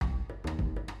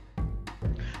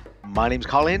My name's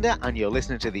Carl Hinder, and you're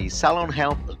listening to the Salon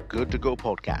Help Good to Go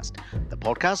podcast, the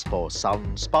podcast for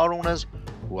salon spa owners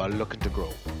who are looking to grow.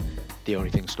 The only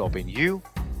thing stopping you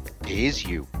is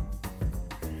you.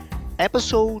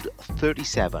 Episode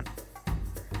 37,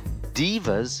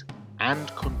 Divas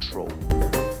and Control.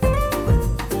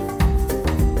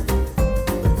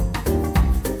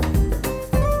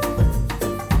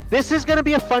 This is going to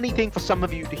be a funny thing for some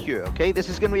of you to hear, okay? This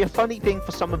is going to be a funny thing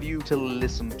for some of you to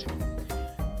listen to.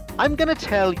 I'm going to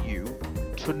tell you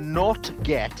to not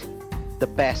get the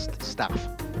best staff.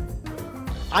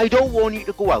 I don't want you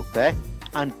to go out there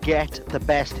and get the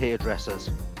best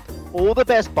hairdressers, or the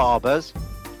best barbers,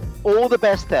 or the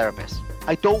best therapists.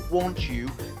 I don't want you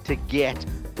to get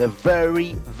the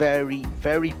very, very,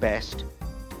 very best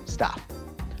staff.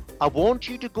 I want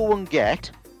you to go and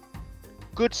get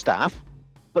good staff,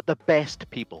 but the best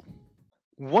people.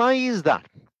 Why is that?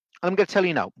 I'm going to tell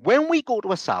you now. When we go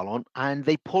to a salon and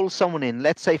they pull someone in,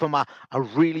 let's say from a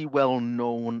really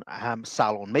well-known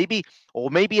salon, maybe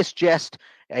it's just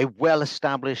a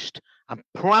well-established and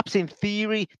perhaps in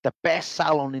theory the best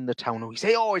salon in the town, and we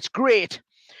say, oh, it's great.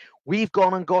 We've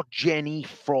gone and got Jenny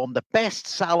from the best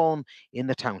salon in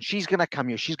the town. She's going to come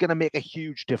here. She's going to make a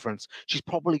huge difference. She's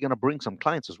probably going to bring some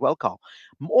clients as well, Carl.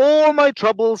 All my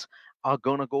troubles are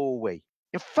going to go away.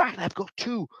 In fact, I've got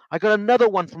two. I got another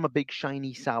one from a big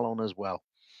shiny salon as well.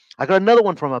 I got another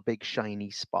one from a big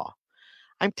shiny spa.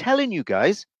 I'm telling you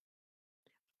guys,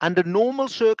 under normal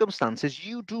circumstances,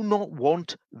 you do not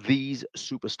want these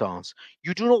superstars.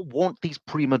 You do not want these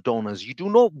prima donnas. You do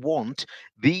not want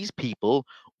these people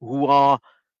who are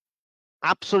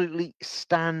absolutely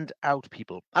stand out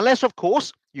people. Unless, of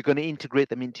course, you're going to integrate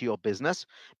them into your business,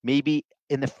 maybe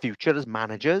in the future as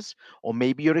managers, or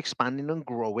maybe you're expanding and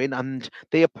growing and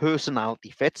their personality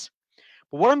fits.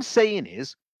 But what I'm saying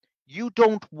is, you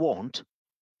don't want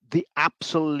the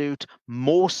absolute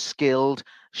most skilled,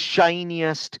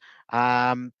 shiniest,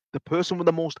 the person with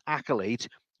the most accolades.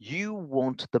 You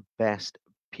want the best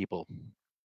people.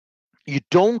 You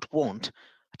don't want,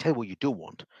 I tell you what you do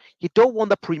want. You don't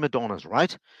want the prima donnas,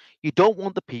 right? You don't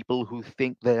want the people who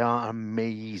think they are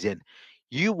amazing.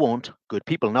 You want good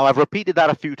people. Now, I've repeated that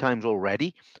a few times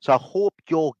already, so I hope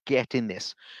you're getting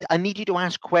this. I need you to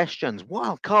ask questions.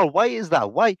 Wow, Carl, why is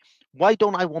that? Why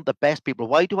don't I want the best people?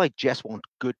 Why do I just want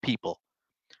good people?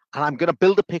 And I'm going to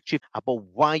build a picture about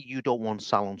why you don't want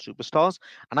salon superstars.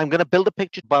 And I'm going to build a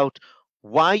picture about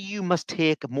why you must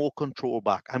take more control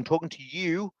back. I'm talking to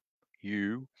you,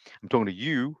 I'm talking to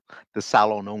you, the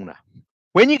salon owner.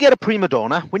 When you get a prima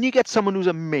donna, when you get someone who's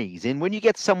amazing, when you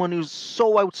get someone who's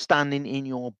so outstanding in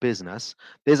your business,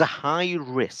 there's a high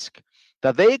risk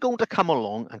that they're going to come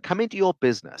along and come into your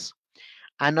business.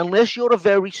 And unless you're a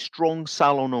very strong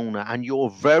salon owner and you're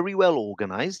very well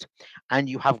organized and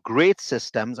you have great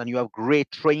systems and you have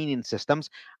great training systems,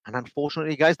 and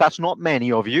unfortunately, guys, that's not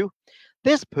many of you,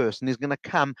 this person is going to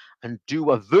come and do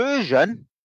a version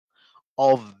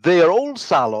of their old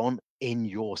salon in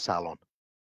your salon.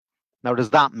 Now,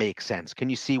 does that make sense? Can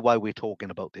you see why we're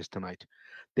talking about this tonight?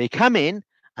 They come in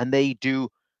and they do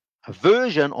a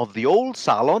version of the old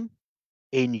salon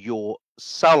in your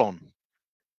salon.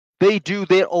 They do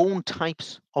their own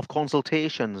types of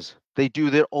consultations. They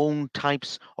do their own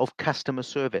types of customer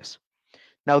service.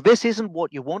 Now, this isn't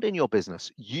what you want in your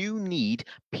business. You need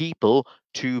people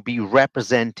to be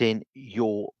representing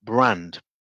your brand.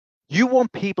 You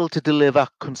want people to deliver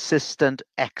consistent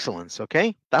excellence,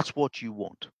 okay? That's what you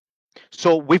want.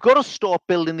 So we've got to stop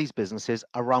building these businesses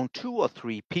around two or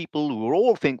three people who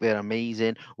all think they're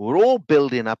amazing, who are all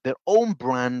building up their own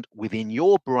brand within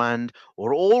your brand,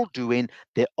 or all doing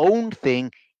their own thing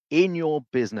in your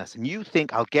business. And you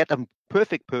think, I'll get a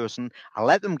perfect person, I'll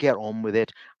let them get on with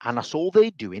it. And that's all they're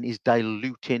doing is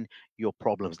diluting your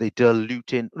problems. They're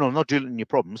not diluting your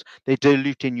problems, they're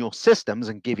diluting your systems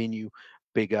and giving you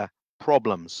bigger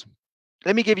problems.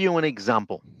 Let me give you an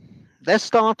example. Let's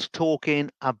start talking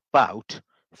about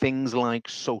things like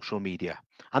social media.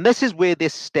 And this is where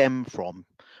this stemmed from.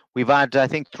 We've had, I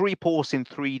think, 3 posts in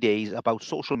 3 days about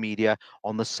social media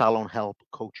on the Salon Help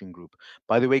coaching group.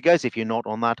 By the way, guys, if you're not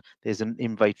on that, there's an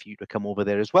invite for you to come over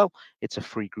there as well. It's a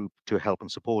free group to help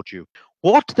and support you.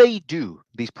 What they do,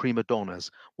 these prima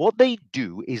donnas, what they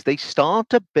do is they start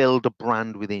to build a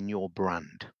brand within your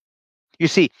brand. You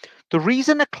see, the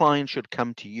reason a client should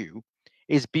come to you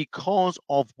is because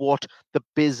of what the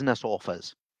business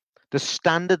offers, the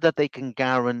standard that they can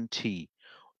guarantee,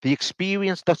 the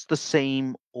experience that's the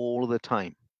same all the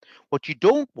time. What you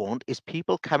don't want is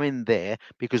people coming there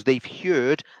because they've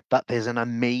heard that there's an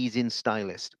amazing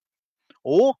stylist,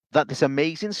 or that this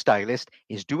amazing stylist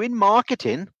is doing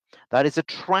marketing that is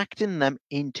attracting them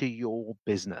into your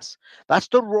business. That's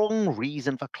the wrong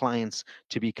reason for clients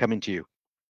to be coming to you.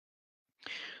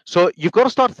 So you've got to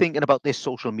start thinking about this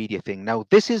social media thing. Now,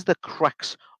 this is the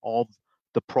crux of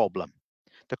the problem.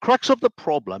 The crux of the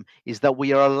problem is that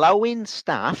we are allowing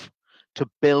staff to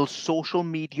build social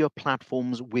media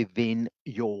platforms within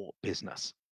your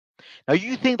business. Now,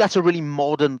 you think that's a really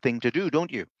modern thing to do,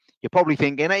 don't you? You're probably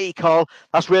thinking, hey, Carl,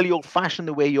 that's really old fashioned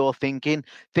the way you're thinking.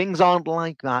 Things aren't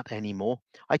like that anymore.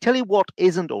 I tell you what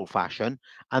isn't old fashioned,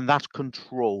 and that's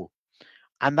control.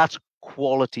 And that's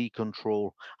quality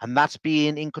control. And that's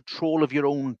being in control of your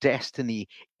own destiny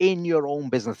in your own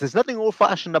business. There's nothing old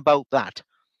fashioned about that.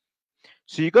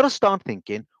 So you've got to start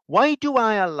thinking, why do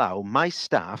I allow my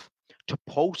staff to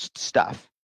post stuff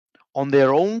on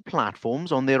their own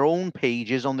platforms, on their own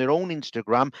pages, on their own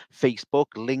Instagram, Facebook,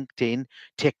 LinkedIn,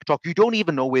 TikTok? You don't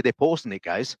even know where they're posting it,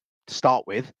 guys, to start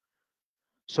with.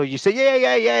 So you say,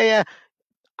 yeah.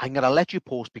 I'm going to let you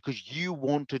post because you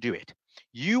want to do it.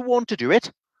 You want to do it,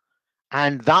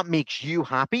 and that makes you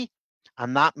happy.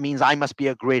 And that means I must be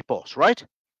a great boss, right?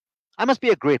 I must be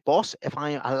a great boss if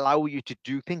I allow you to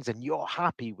do things and you're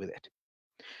happy with it.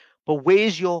 But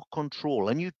where's your control?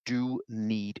 And you do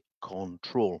need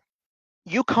control.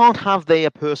 You can't have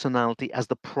their personality as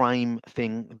the prime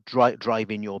thing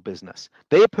driving your business.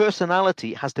 Their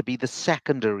personality has to be the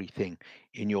secondary thing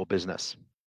in your business.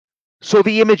 So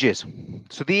the images.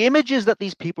 So the images that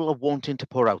these people are wanting to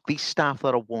pour out, these staff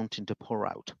that are wanting to pour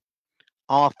out,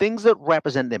 are things that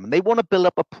represent them. And they want to build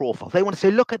up a profile. They want to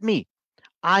say, look at me.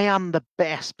 I am the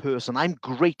best person. I'm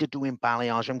great at doing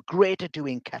balayage. I'm great at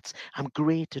doing cuts. I'm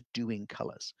great at doing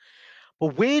colors.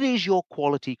 But where is your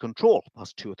quality control?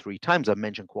 That's 2 or 3 times I've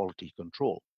mentioned quality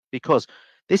control, because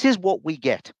this is what we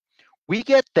get. We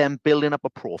get them building up a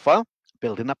profile,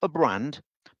 building up a brand,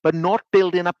 but not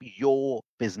building up your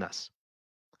business.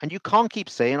 And you can't keep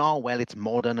saying, "Oh, well, it's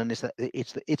modern and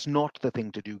it's not the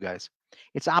thing to do, guys."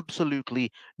 It's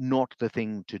absolutely not the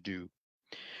thing to do.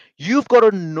 You've got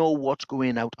to know what's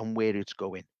going out and where it's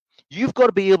going. You've got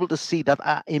to be able to see that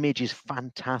that image is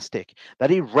fantastic, that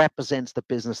it represents the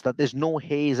business, that there's no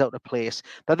haze out of place,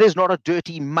 that there's not a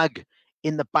dirty mug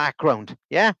in the background,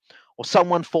 yeah? Or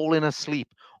someone falling asleep,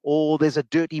 or there's a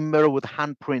dirty mirror with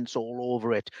handprints all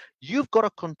over it. You've got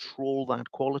to control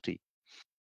that quality.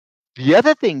 The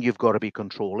other thing you've got to be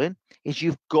controlling is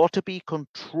you've got to be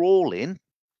controlling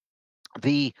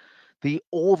the the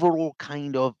overall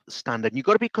kind of standard. You've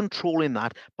got to be controlling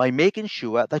that by making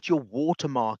sure that you're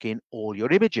watermarking all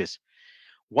your images.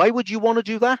 Why would you want to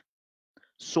do that?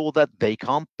 So that they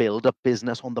can't build a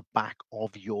business on the back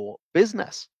of your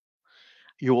business.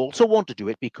 You also want to do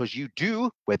it because you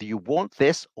do, whether you want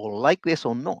this or like this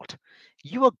or not,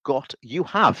 you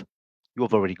have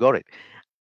already got it,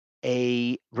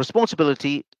 a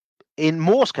responsibility. In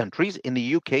most countries, in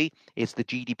the UK, it's the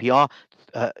GDPR.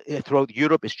 Throughout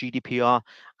Europe, it's GDPR,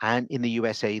 and in the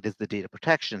USA, there's the Data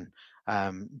Protection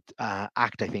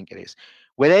Act, I think it is.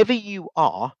 Wherever you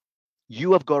are,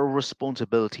 you have got a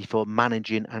responsibility for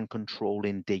managing and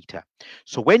controlling data.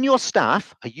 So when your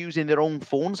staff are using their own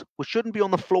phones, which shouldn't be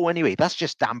on the floor anyway, that's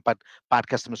just damn bad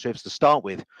customer service to start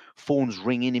with. Phones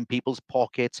ringing in people's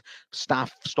pockets,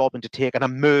 staff stopping to take an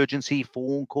emergency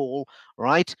phone call,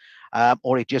 right?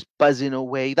 Or it just buzzing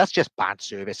away. That's just bad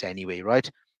service anyway, right?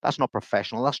 That's not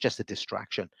professional. That's just a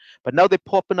distraction. But now they're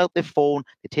popping out their phone.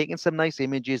 They're taking some nice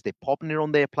images. They're popping it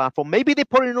on their platform. Maybe they're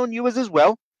putting it on yours as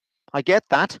well. I get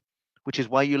that, which is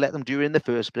why you let them do it in the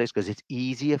first place, because it's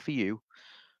easier for you,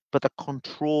 but the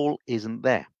control isn't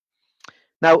there.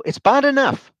 Now, it's bad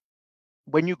enough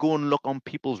when you go and look on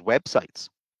people's websites.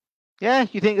 Yeah,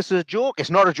 you think it's a joke?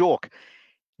 It's not a joke.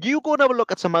 You go and have a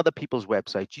look at some other people's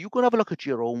websites. You go and have a look at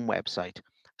your own website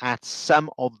at some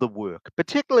of the work,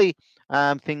 particularly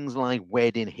things like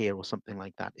wedding hair or something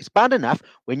like that. It's bad enough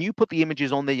when you put the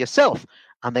images on there yourself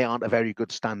and they aren't a very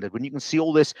good standard. When you can see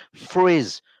all this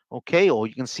frizz, okay, or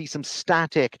you can see some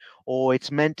static, or it's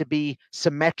meant to be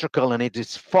symmetrical and it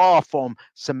is far from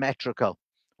symmetrical.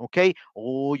 Okay,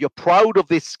 or you're proud of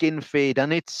this skin fade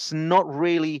and it's not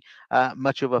really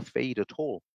much of a fade at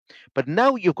all. But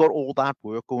now you've got all that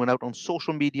work going out on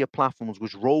social media platforms,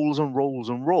 which rolls and rolls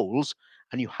and rolls,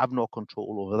 and you have no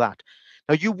control over that.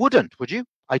 Now, you wouldn't, would you?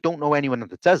 I don't know anyone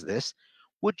that does this.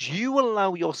 Would you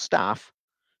allow your staff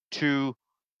to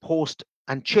post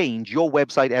and change your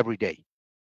website every day?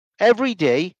 Every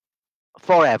day,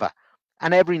 forever,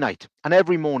 and every night, and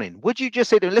every morning? Would you just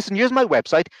say to them, listen, here's my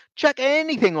website, check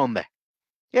anything on there?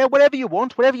 Yeah, whatever you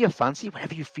want, whatever you fancy,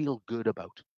 whatever you feel good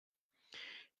about.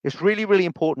 It's really, really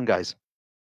important, guys,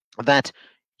 that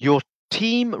your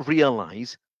team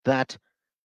realize that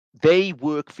They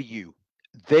work for you.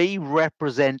 They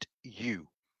represent you.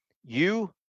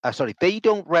 They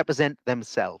don't represent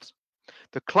themselves.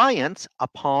 The clients are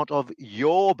part of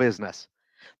your business.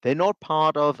 They're not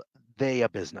part of their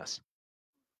business.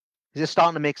 Is it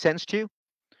starting to make sense to you?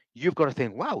 You've got to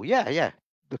think, wow, yeah, yeah.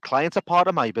 The clients are part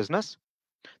of my business.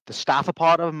 The staff are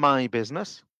part of my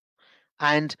business.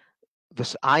 And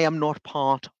I am not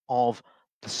part of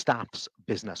the staff's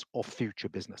business or future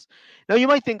business. Now, you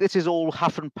might think this is all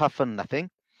huff and puff and nothing.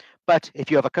 But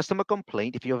if you have a customer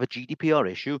complaint, if you have a GDPR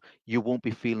issue, you won't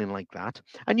be feeling like that.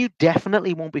 And you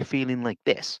definitely won't be feeling like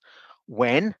this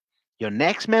when your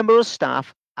next member of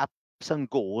staff ups and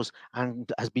goes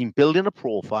and has been building a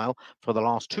profile for the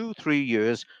last 2, 3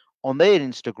 years on their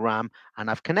Instagram and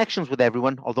have connections with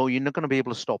everyone, although you're not going to be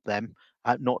able to stop them,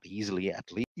 not easily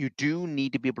at least. You do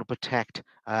need to be able to protect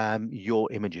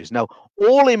your images. Now,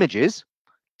 all images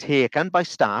taken by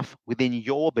staff within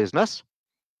your business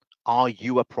are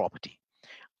your property.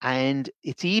 And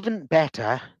it's even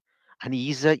better and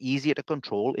easier to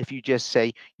control if you just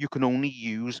say you can only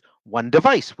use one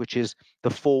device, which is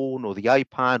the phone or the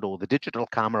iPad or the digital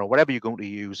camera or whatever you're going to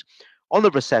use on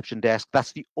the reception desk.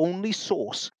 That's the only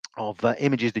source of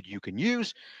images that you can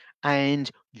use, and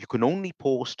you can only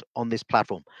post on this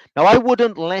platform. Now, I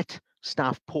wouldn't let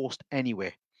staff post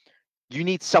anywhere. You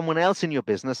need someone else in your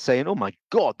business saying, "Oh my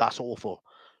God, that's awful.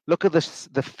 Look at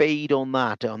the fade on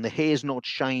that, on the hair's not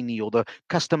shiny, or the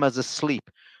customer's asleep."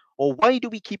 Or why do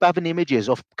we keep having images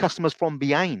of customers from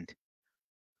behind?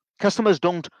 Customers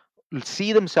don't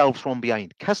see themselves from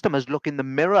behind. Customers look in the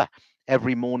mirror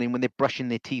every morning when they're brushing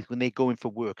their teeth, when they're going for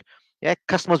work. Yeah,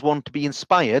 customers want to be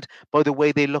inspired by the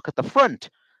way they look at the front,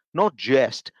 not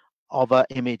just of an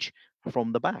image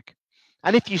from the back.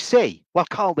 And if you say, well,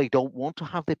 Carl, they don't want to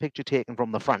have their picture taken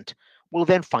from the front, well,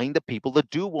 then find the people that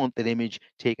do want their image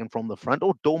taken from the front,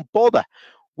 or don't bother.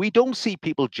 We don't see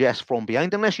people just from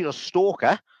behind unless you're a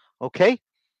stalker, okay?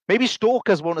 Maybe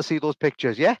stalkers want to see those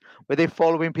pictures, yeah? Where they're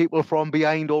following people from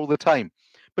behind all the time.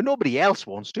 But nobody else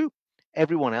wants to.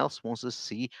 Everyone else wants to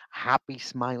see happy,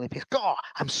 smiling face. God,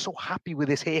 I'm so happy with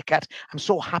this haircut. I'm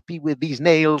so happy with these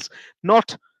nails.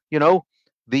 Not, you know,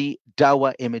 the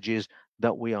dour images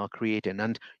that we are creating.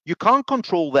 And you can't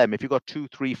control them if you've got 2,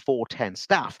 3, 4, 10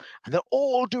 staff and they're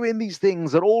all doing these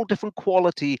things. They're all different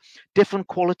quality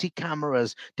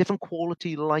cameras, different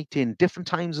quality lighting, different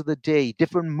times of the day,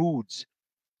 different moods.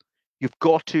 You've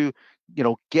got to,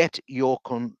 get your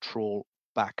control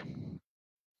back.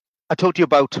 I told you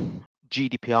about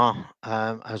GDPR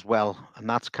as well, and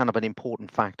that's kind of an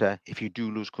important factor if you do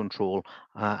lose control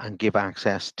and give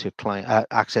access to client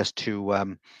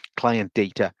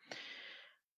data.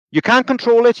 You can't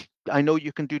control it. I know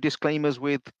you can do disclaimers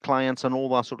with clients and all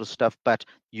that sort of stuff, but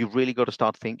you've really got to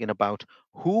start thinking about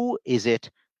who is it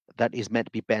that is meant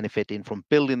to be benefiting from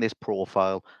building this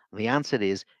profile. And the answer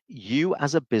is you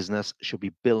as a business should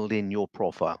be building your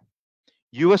profile.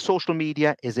 Your social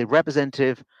media is a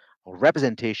representative or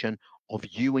representation of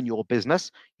you and your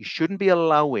business. You shouldn't be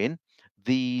allowing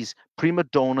these prima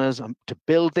donnas to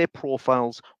build their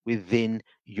profiles within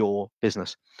your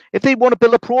business. If they want to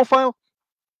build a profile,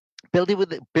 build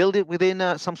it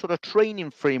within some sort of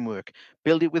training framework.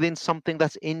 Build it within something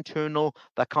that's internal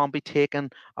that can't be taken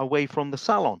away from the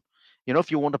salon. If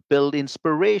you want to build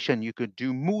inspiration, you could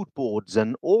do mood boards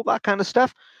and all that kind of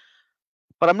stuff.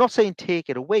 But I'm not saying take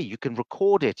it away. You can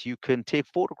record it, you can take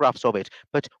photographs of it,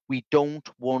 but we don't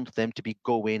want them to be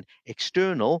going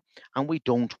external, and we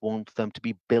don't want them to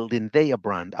be building their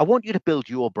brand. I want you to build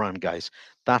your brand, guys.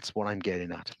 That's what I'm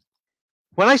getting at.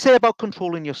 When I say about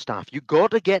controlling your staff, you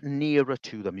got to get nearer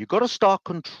to them. You got to start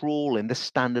controlling the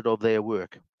standard of their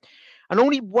work. And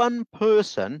only one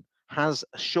person has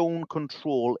shown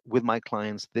control with my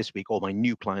clients this week, or my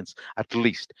new clients at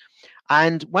least.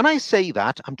 And when I say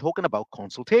that, I'm talking about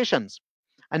consultations.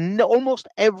 And almost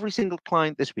every single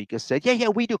client this week has said, yeah, yeah,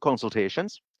 we do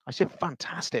consultations. I said,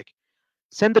 fantastic.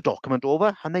 Send the document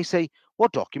over. And they say,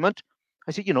 what document?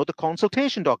 I said, the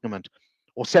consultation document.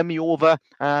 Or send me over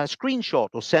a screenshot,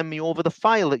 or send me over the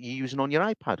file that you're using on your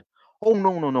iPad. Oh,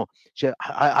 no, no, no.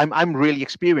 I'm really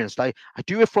experienced. I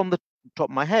do it from the top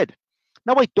of my head.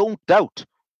 Now, I don't doubt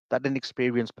that an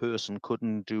experienced person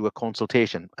couldn't do a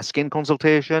consultation, a skin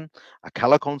consultation, a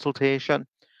color consultation.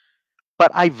 But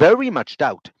I very much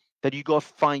doubt that you got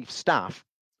 5 staff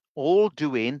all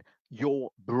doing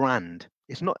your brand.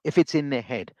 It's not if it's in their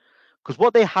head. Because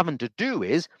what they're having to do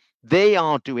is they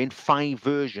are doing 5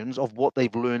 versions of what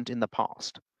they've learned in the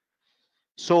past.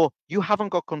 So you haven't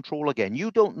got control again.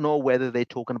 You don't know whether they're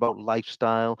talking about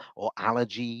lifestyle or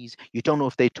allergies. You don't know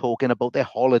if they're talking about their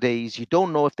holidays. You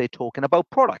don't know if they're talking about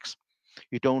products.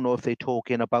 You don't know if they're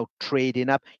talking about trading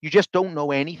up. You just don't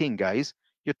know anything, guys.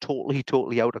 You're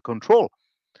totally out of control.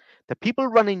 The people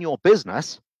running your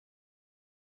business,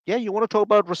 yeah, you want to talk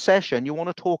about recession, you want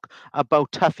to talk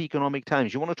about tough economic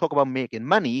times, you want to talk about making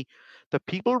money. The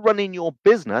people running your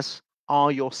business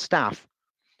are your staff,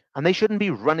 and they shouldn't be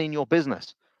running your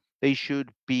business. They should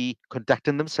be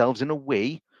conducting themselves in a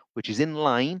way which is in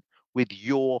line with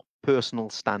your personal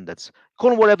standards. Call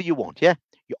them whatever you want, yeah?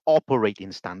 Your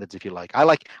operating standards, if you like. I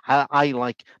like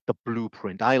the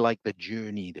blueprint. I like the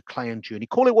journey, the client journey.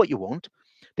 Call it what you want.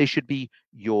 They should be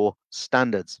your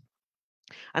standards.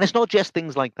 And it's not just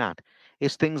things like that.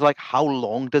 It's things like how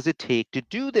long does it take to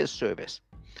do this service?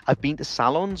 I've been to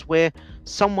salons where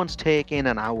someone's taking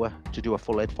an hour to do a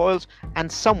full head foils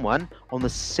and someone on the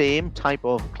same type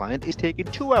of client is taking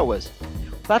 2 hours.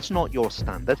 That's not your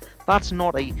standard. That's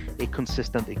not a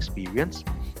consistent experience.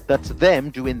 That's them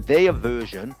doing their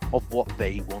version of what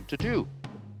they want to do.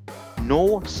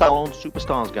 No salon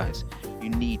superstars, guys. You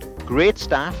need great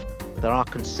staff that are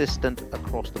consistent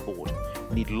across the board.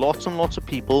 You need lots and lots of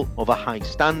people of a high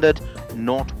standard,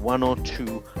 not one or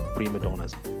two prima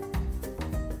donnas.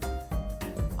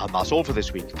 And that's all for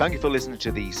this week. Thank you for listening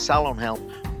to the Salon Health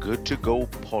Good to Go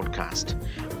podcast.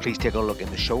 Please take a look in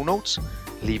the show notes,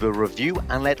 leave a review,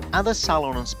 and let other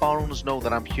salon and spa owners know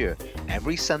that I'm here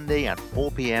every Sunday at 4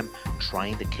 p.m.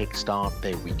 trying to kickstart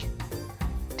their week.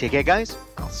 Take care, guys.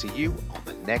 I'll see you on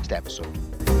the next episode.